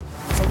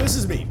This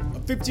is me, a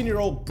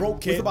 15-year-old broke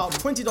kid with about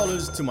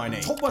 $20 to my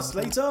name. 12 months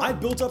later, I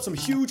built up some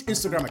huge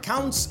Instagram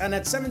accounts, and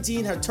at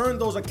 17 had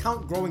turned those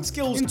account growing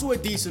skills into a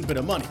decent bit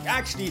of money.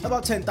 Actually,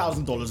 about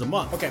 $10,000 a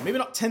month. Okay, maybe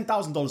not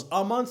 $10,000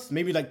 a month,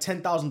 maybe like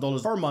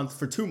 $10,000 per month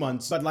for 2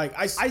 months, but like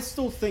I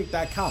still think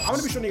that counts. I'm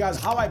gonna be showing you guys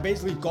how I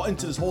basically got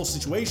into this whole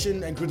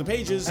situation and grew the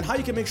pages, and how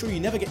you can make sure you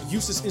never get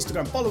useless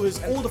Instagram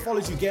followers, and all the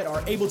followers you get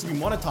are able to be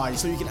monetized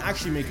so you can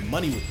actually make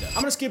money with them.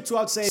 I'm gonna skip to,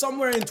 I'd say,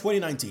 somewhere in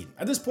 2019.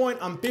 At this point,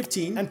 I'm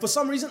 15, and for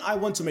some reason, I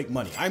want to make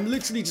money. I'm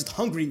literally just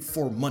hungry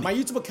for money. My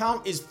YouTube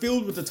account is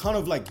filled with a ton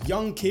of like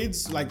young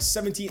kids, like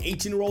 17,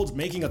 18-year-olds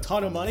making a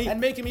ton of money and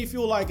making me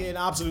feel like an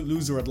absolute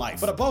loser at life.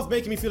 But above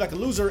making me feel like a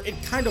loser,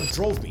 it kind of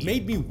drove me,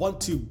 made me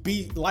want to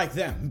be like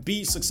them,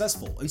 be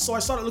successful. And so I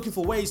started looking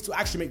for ways to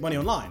actually make money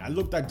online. I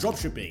looked at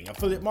dropshipping,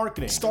 affiliate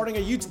marketing, starting a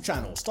YouTube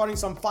channel, starting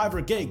some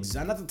Fiverr gigs.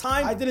 And at the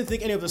time, I didn't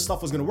think any of this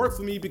stuff was gonna work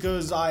for me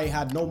because I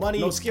had no money,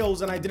 no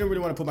skills, and I didn't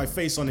really want to put my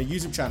face on a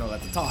YouTube channel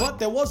at the time. But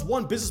there was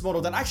one business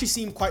model that actually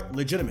seemed quite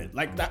legitimate,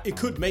 like that it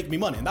could make me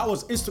money, and that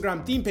was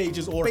Instagram theme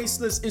pages or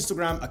faceless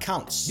Instagram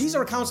accounts. These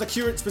are accounts that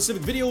curate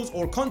specific videos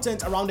or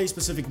content around a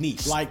specific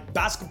niche, like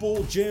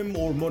basketball, gym,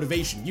 or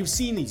motivation. You've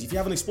seen these. If you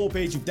have an explore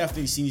page, you've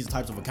definitely seen these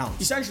types of accounts.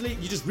 Essentially,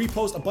 you just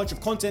repost a bunch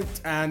of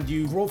content and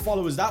you grow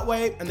followers that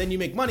way, and then you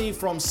make money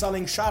from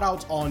selling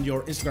shoutouts on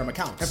your Instagram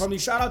account. And from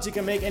these shoutouts, you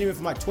can make anywhere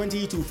from like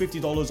 $20 to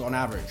 $50 on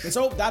average. And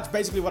so that's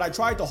basically what I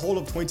tried the whole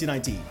of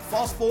 2019.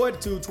 Fast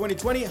forward to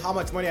 2020, how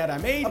much money had I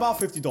made? About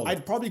 $50.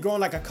 I'd probably grown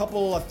like a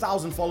couple of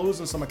thousand followers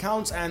on some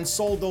accounts and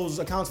sold those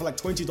accounts for like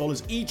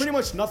 $20 each. Pretty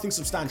much nothing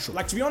substantial.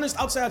 Like, to be honest,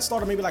 I'd say I'd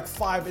started maybe like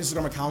 5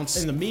 Instagram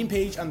accounts in the meme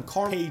page and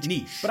car page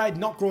niche, but I'd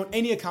not grown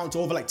any account to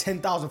over like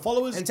 10,000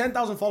 followers. And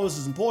 10,000 followers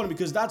is important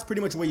because that's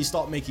pretty much where you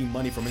start making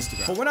money from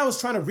Instagram. But when I was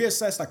trying to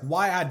reassess like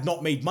why I had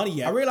not made money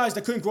yet, I realized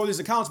I couldn't grow these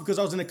accounts because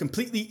I was in a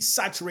completely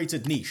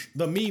saturated niche,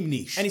 the meme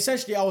niche. And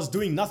essentially I was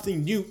doing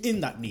nothing new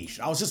in that niche.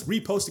 I was just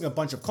reposting a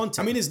bunch of content.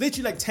 I mean, there's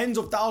literally like tens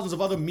of thousands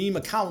of other meme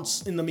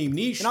accounts in the meme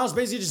niche, and I was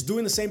basically just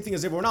doing the same thing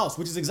as everyone else,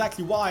 which is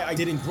exactly why I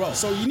didn't grow.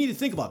 So you need to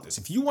think about this.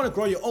 If you want to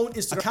grow your own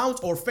Instagram account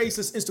or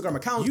faceless Instagram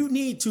account, you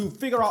need to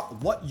figure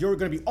out what you're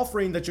going to be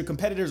offering that your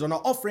competitors are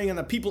not offering and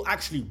that people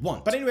actually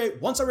want. But anyway,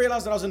 once I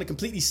realized that I was in a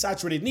completely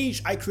saturated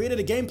niche, I created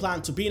a game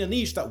plan to be in a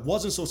niche that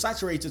wasn't so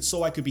saturated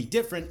so I could be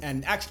different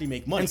and actually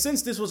make money. And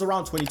since this was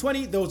around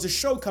 2020, there was a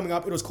show coming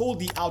up. It was called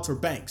The Outer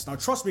Banks. Now,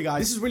 trust me,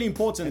 guys, this is really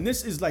important, and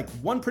this is like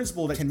one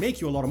principle that can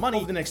make you a lot of money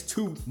over the next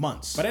 2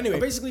 months. But anyway,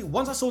 basically,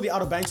 once I saw The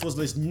Outer Banks was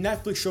this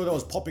Netflix show that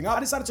was popping up, I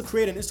decided to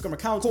create an Instagram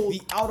account called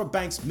The Outer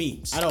Banks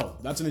Memes. I know,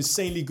 that's an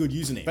insanely good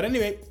username. But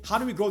anyway, how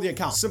do we grow the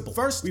account? Simple.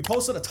 First, we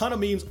posted a ton of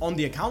memes on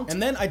the account,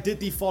 and then I did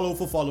the follow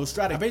for follow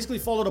strategy. I basically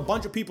followed a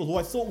bunch of people who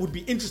I thought would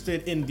be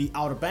interested in The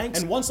Outer Banks,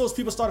 and once those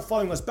people started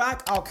following us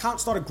back, our account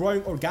started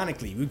growing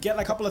organically. We'd get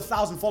like a couple of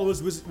thousand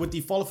followers with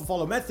the follow for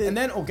follow method, and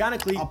then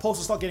organically, our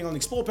posts would start getting on the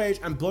explore page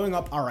and blowing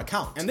up our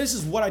account. And this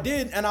is what I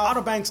did, and our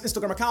Outer Banks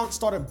Instagram account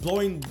started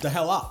blowing the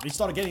hell up. We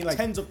started getting like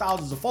tens of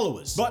thousands of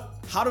followers. But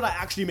how did I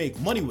actually make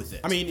money with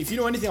it? I mean, if you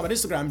know anything about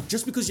Instagram,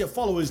 just because you have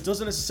followers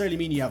doesn't necessarily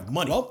mean you have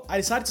money. Well, I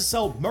decided to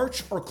sell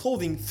merch or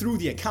clothing through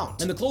the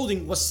account, and the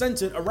clothing was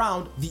centered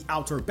around the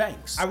Outer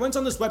Banks. I went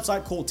on this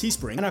website called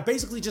Teespring, and I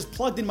basically just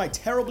plugged in my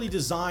terribly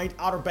designed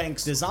Outer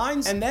Banks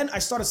designs, and then I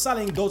started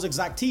selling those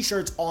exact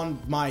t-shirts on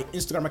my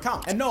Instagram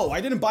account. And no,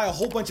 I didn't buy a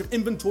whole bunch of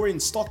inventory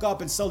and stock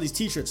up and sell these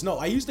t-shirts. No,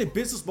 I used a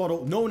business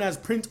model known as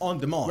print on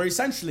demand, where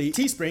essentially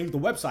Teespring, the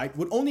website,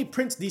 would only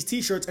print these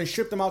t-shirts and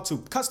ship them out to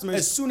customers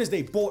as soon as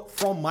they bought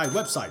from my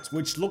website,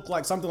 which looked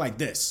like something like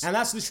this. And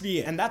that's literally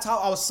it. And that's how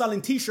I was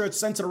selling t-shirts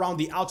centered around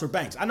the Outer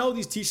Banks. I know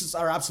these t-shirts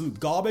are absolute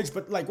garbage,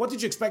 but like, what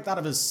did you expect out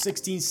of a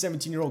 16,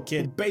 17-year-old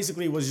kid who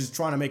basically was just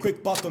trying to make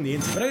quick buck on the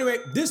internet? But anyway,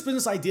 this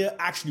business idea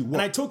actually worked.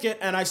 And I took it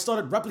and I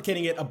started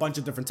replicating it a bunch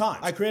of different times.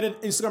 I created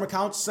Instagram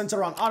accounts centered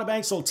around Outer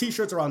Banks, sold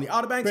t-shirts around the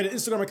Outer Banks, created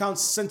Instagram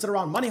accounts centered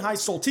around Money Heist,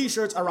 sold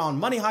t-shirts around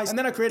Money Heist, and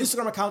then I created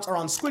Instagram accounts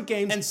around Squid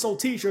Games and sold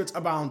t-shirts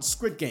around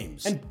Squid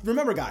Games. And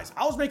remember, guys,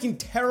 I was making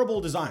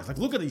terrible designs. Like,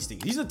 look at these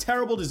things. These are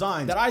terrible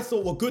designs that I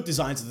thought were good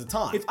designs at the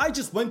time. If I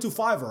just went to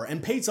Fiverr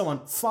and paid someone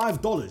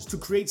 $5 to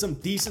create some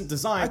decent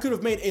design, I could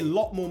have made a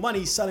lot more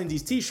money selling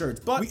these t-shirts.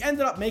 But we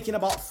ended up making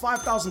about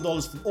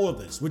 $5,000 from all of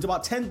this, with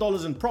about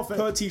 $10 in profit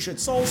per t-shirt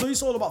sold. So we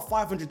sold about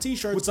 500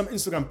 t-shirts with some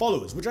Instagram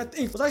followers, which I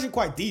think was actually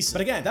quite decent.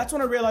 But again, that's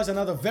when I realized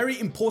another very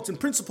important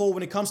principle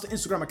when it comes to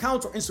Instagram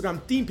accounts or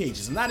Instagram theme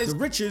pages, and that is the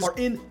riches are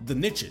in the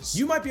niches.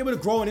 You might be able to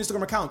grow an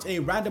Instagram account in a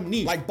random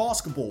niche like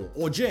basketball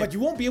or gym, but you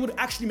won't be able to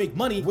actually make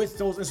money with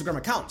those Instagram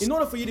accounts. In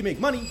order for you to make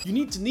money, you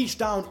need to niche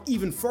down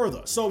even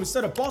further. So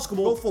instead of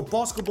basketball, go for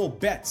basketball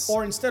bets,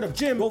 or instead of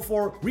gym, go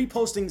for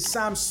reposting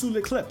Sam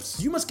Sulek clips.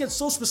 You must get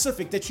so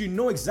specific that you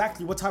know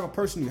exactly what type of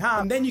person you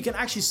have, and then you can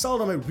actually sell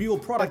them a real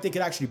product they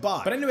could actually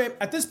buy. But anyway,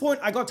 at this point,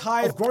 I got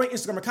tired of growing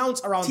Instagram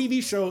accounts around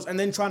TV shows and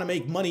then trying to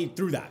make money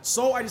through that.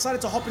 So I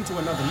decided to hop into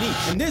another niche.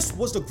 And this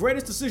was the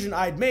greatest decision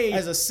I had made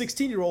as a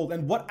 16-year-old,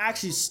 and what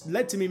actually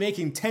led to me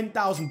making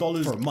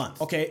 $10,000 per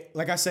month. Okay,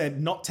 like I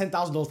said, not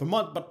 $10,000 per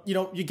month, but you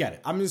know, you get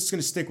it. I'm just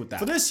gonna stick with that.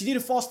 For this, you need to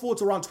fast forward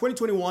to around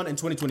 2021 and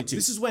 2022.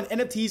 This is when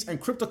NFTs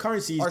and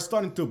cryptocurrencies are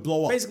starting to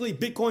blow up. Basically,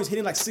 Bitcoin's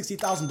hitting like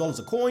 $60,000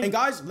 a coin. And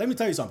guys, let me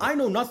tell you something. I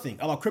know nothing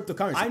about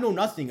cryptocurrency. I know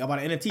nothing about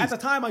NFTs. At the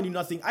time, I knew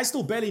nothing. I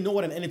still barely know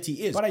what an NFT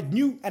is, but I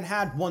knew and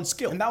had one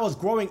skill, and that was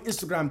growing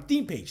Instagram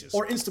theme pages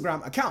or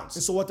Instagram accounts.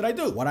 And so what did I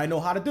do? What I know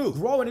how to do: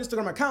 grow an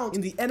Instagram account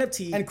in the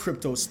NFT and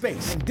crypto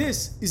space. And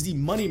this is the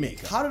money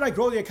maker. How did I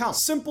grow the account?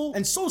 Simple,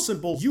 and so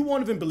simple, you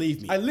won't even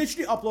believe me. I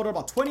literally uploaded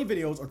about 20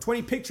 videos or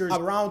 20 pictures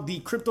around the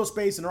crypto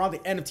space and around the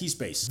NFT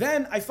space.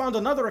 Then I found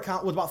another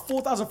account with about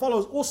 4,000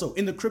 followers also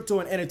in the crypto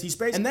and NFT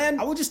space. And then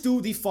I would just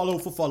do the follow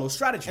for follow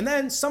strategy. And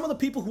then some of the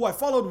people who I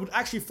followed would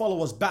actually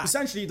follow us back.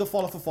 Essentially the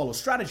follow for follow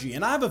strategy.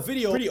 And I have a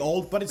video, pretty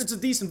old, but it's a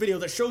decent video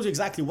that shows you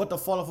exactly what the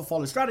follow for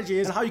follow strategy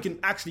is and how you can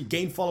actually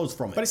gain followers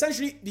from it. But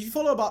essentially, if you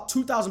follow about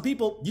 2,000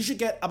 people, you should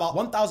get about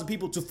 1,000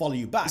 people to follow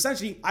you back.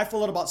 Essentially, I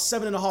followed about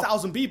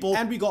 7,500 people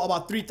and we got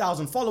about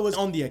 3,000 followers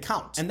on the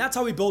account. And that's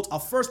how we built our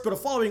first bit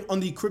of following on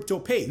the crypto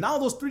page. Now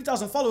those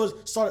 3,000 followers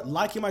started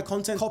liking my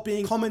content,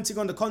 copying, commenting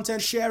on the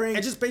content, sharing,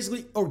 and just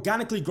basically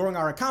organically growing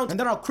our account. And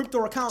then our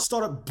crypto account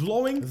started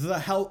blowing the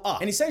hell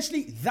up. And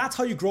essentially, that's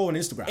how you grow on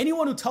Instagram.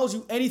 Anyone who tells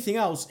you anything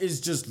else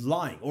is just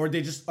lying, or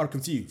they just are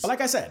confused. But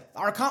like I said,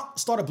 our account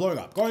started blowing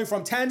up, going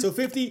from 10 to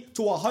 50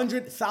 to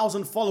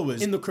 100,000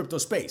 followers in the crypto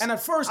space. And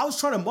at first, I was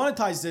trying to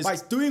monetize this by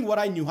doing what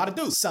I knew how to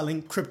do: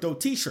 selling crypto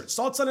t-shirts.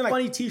 Start selling like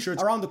funny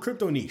t-shirts around the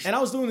crypto niche. And I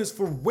was doing this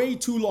for way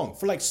too long,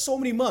 for like so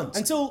many months,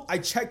 until I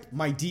checked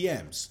my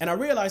DMs. And I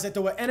realized that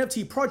there were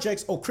NFT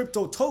projects or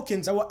crypto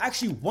tokens that were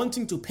actually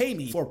wanting to pay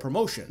me for a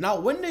promotion. Now,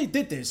 when they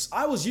did this,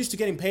 I was used to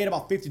getting paid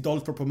about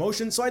 $50 per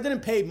promotion, so I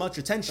didn't pay much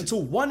attention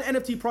until one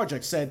NFT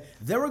project said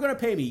they were gonna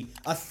pay me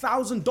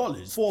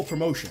 $1,000 for a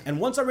promotion. And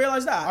once I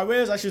realized that, I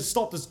realized I should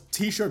stop this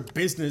t-shirt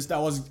business that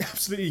was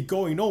absolutely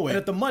going nowhere, and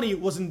that the money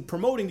wasn't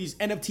promoting these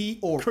NFT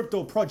or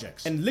crypto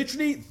projects. And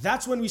literally,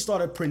 that's when we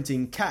started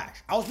printing cash.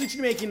 I was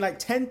literally making like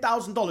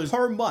 $10,000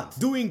 per month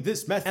doing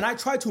this method, and I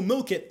tried to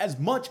milk it as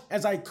much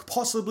as I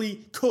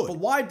possibly could. But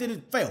why did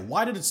it fail?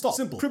 Why did it stop?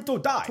 Simple. Crypto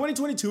died.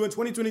 2022 and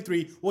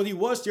 2023 were the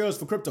worst years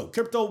for crypto.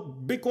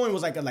 Bitcoin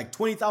was like at like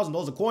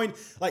 $20,000 a coin.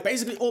 Like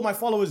basically all my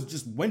followers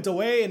just went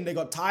away and they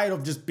got tired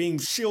of just being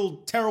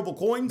shilled terrible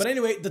coins. But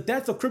anyway, the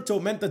death of crypto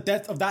meant the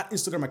death of that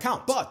Instagram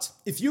account. But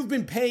if you've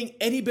been paying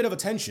any bit of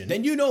attention,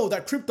 then you know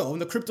that crypto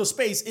and the crypto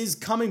space is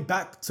coming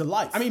back to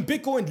life. I mean,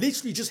 Bitcoin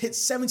literally just hit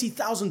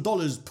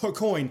 $70,000 per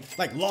coin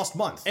like last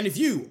month. And if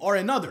you are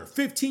another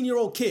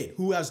 15-year-old kid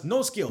who has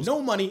no skills,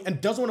 no money,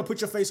 and doesn't want to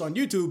put your face on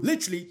YouTube,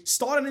 literally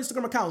start an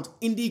Instagram account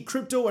in the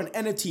crypto and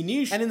NFT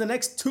niche. And in the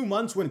next 2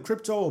 months, when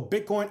crypto or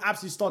Bitcoin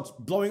absolutely starts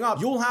blowing up,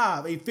 you'll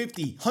have a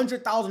 50,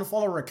 100,000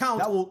 follower account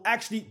that will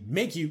actually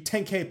make you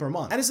 10K per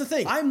month. And it's the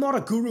thing, I'm not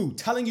a guru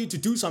telling you to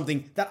do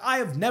something that I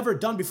have never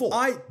done before.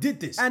 I did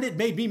this and it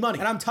made me money.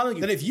 And I'm telling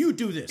you that if you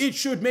do this, it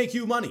should make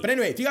you money. But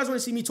anyway, if you guys want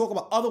to see me talk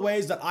about other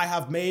ways that I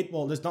have made,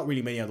 well, there's not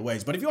really many other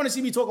ways, but if you want to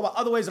see me talk about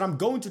other ways that I'm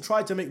going to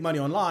try to make money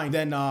online,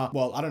 then,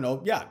 well, I don't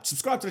know. Yeah,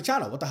 subscribe to the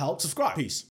channel. What the hell? Subscribe. Peace.